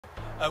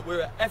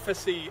We're at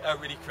FSC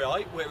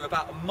Rhyd-y-Creuau. We're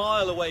about a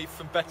mile away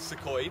from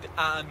Rhyd-y-Creuau,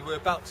 and we're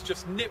about to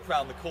just nip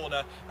round the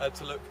corner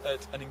to look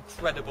at an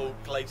incredible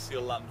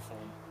glacial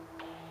landform.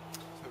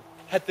 So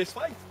head this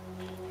way.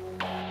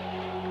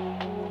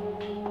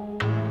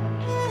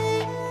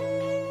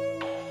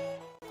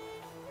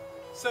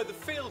 So the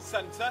field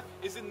centre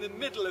is in the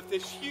middle of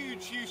this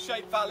huge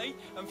U-shaped valley,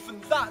 and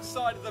from that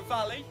side of the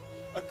valley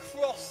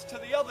across to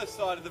the other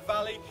side of the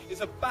valley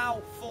is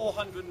about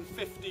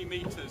 450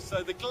 metres.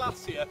 So the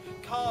glacier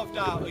carved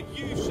out a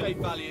U-shaped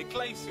valley, a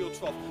glacial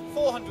trough,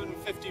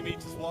 450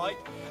 metres wide.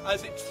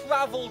 As it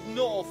travelled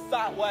north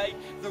that way,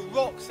 the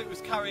rocks it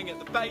was carrying at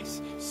the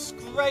base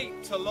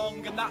scraped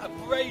along, and that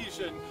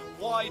abrasion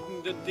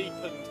widened and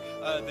deepened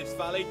this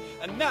valley.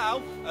 And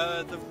now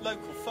the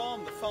local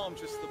farm, the farm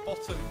just at the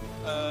bottom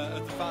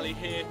of the valley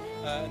here,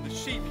 and the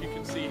sheep you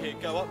can see here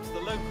go up to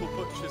the local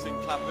butchers in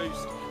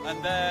Clanroost,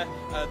 and they're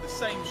the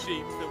same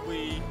sheep that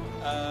we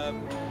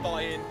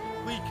buy in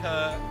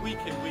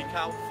week in, week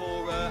out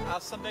for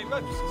our Sunday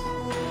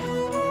roasts.